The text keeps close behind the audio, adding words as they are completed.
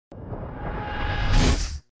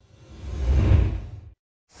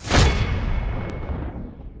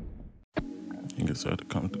niggas had to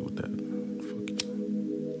come through with that.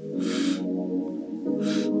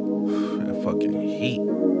 That fucking heat.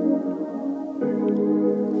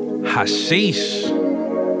 Hashish.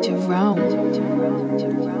 Jerome.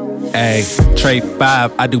 Ayy, Tre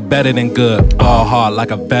Five, I do better than good. Ball hard like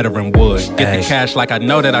a veteran would. Get the cash like I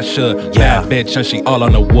know that I should. Bad bitch and she all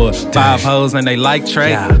on the wood. 5 hoes and they like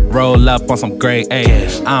Tre. Roll up on some grade A.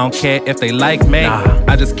 I don't care if they like me.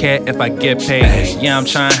 I just care if I get paid. Yeah, I'm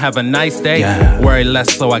trying to have a nice day. Worry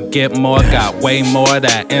less so I get more. Got way more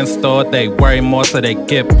that in store. They worry more so they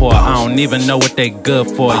get poor. I don't even know what they good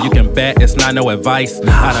for. You can bet it's not no advice.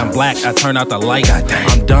 I done black, I turn out the lights.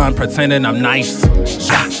 I'm done pretending I'm nice.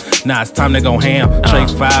 Now it's time to go ham. Tre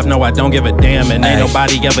Five, no, I don't give a damn. And ain't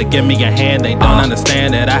nobody ever give me a hand. They don't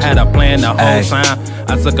understand that I had a plan the whole time.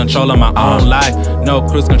 I took control of my own life. No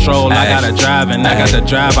cruise control, I gotta drive. And I got to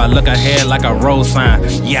drive, I look ahead like a road sign.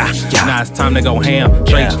 Now it's time to go ham.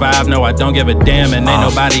 Tre Five, no, I don't give a damn. And ain't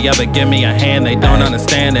nobody ever give me a hand. They don't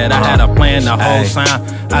understand that I had a plan the whole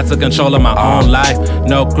time. I took control of my own life.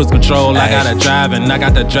 No cruise control, I gotta drive. And I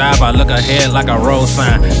got to drive, I look ahead like a road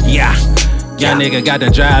sign. Young nigga got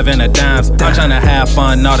the drive and the dimes. I'm tryna have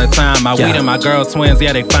fun all the time. My weed and my girl twins,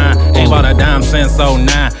 yeah, they fine. Ain't bought a dime since 09.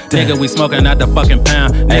 Nigga, we smoking out the fucking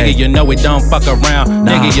pound. Nigga, you know we don't fuck around.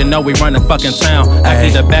 Nigga, you know we run the fucking town. I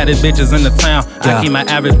keep the baddest bitches in the town. I keep my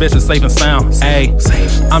average bitches safe and sound. Ayy,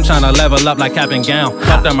 I'm tryna level up like Cap and Gown.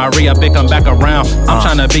 Fucked up my re-up, it come back around. I'm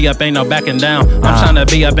tryna be up, ain't no backing down. I'm tryna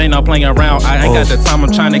be up, ain't no playing around. I ain't got the time,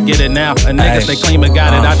 I'm tryna get it now. A nigga stay clean but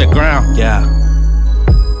got it out the ground.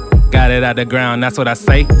 Got it out the ground, that's what I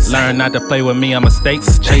say. Learn not to play with me on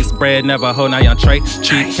mistakes. Chase bread, never hold out young Tre.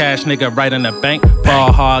 Treat cash, nigga, right in the bank.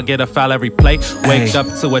 Ball hard, get a foul every play. Wake up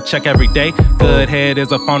to a check every day. Good head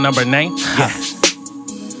is a phone number name.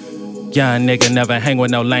 Young nigga never hang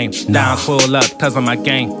with no lame. Downs pull up cause of my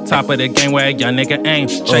game. Top of the game where young nigga aim.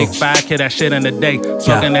 Tre Five, hit that shit in the day.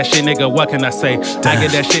 Smoking that shit, nigga, what can I say? I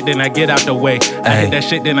get that shit, then I get out the way. I hit that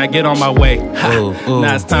shit, then I get on my way.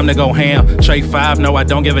 Now it's time to go ham. Tre Five, no, I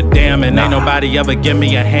don't give a damn. And ain't nobody ever give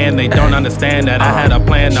me a hand. They don't understand that I had a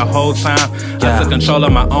plan the whole time. I took control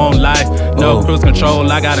of my own life. No cruise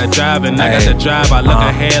control, I gotta drive. And I got to drive, I look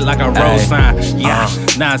ahead like a road sign.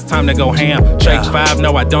 Now it's time to go ham. Tre Five,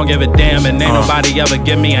 no, I don't give a damn. And ain't nobody ever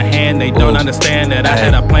give me a hand. They don't understand that I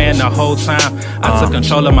had a plan the whole time. I took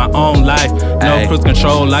control of my own life. No cruise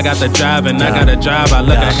control, I got the drive. And I gotta drive, I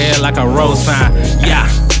look ahead like a road sign.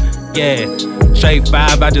 Tre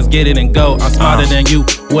Five, I just get it and go. I'm smarter than you,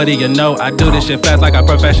 what do you know? I do this shit fast like a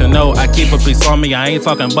professional. I keep a piece on me, I ain't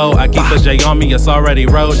talking bow. I keep a J on me, it's already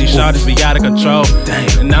road. These shorties be out of control.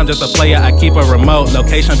 And I'm just a player, I keep a remote.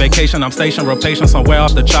 Location, vacation, I'm stationed, rotation somewhere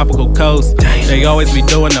off the tropical coast. They always be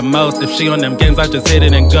doing the most. If she on them games, I just hit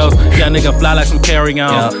it and ghost. Yeah, nigga fly like some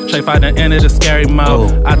carry-on. Tre Five done entered the scary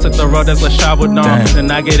mode. I took the road that's less traveled on. Then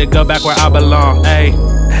I get it, go back where I belong.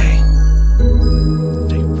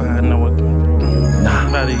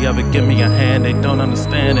 Nobody ever give me a hand. They don't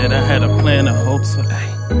understand that I had a plan the whole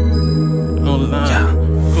time. No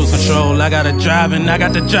line. Cruise control, I gotta drive and I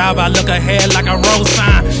got to drive. I look ahead like a road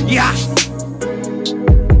sign.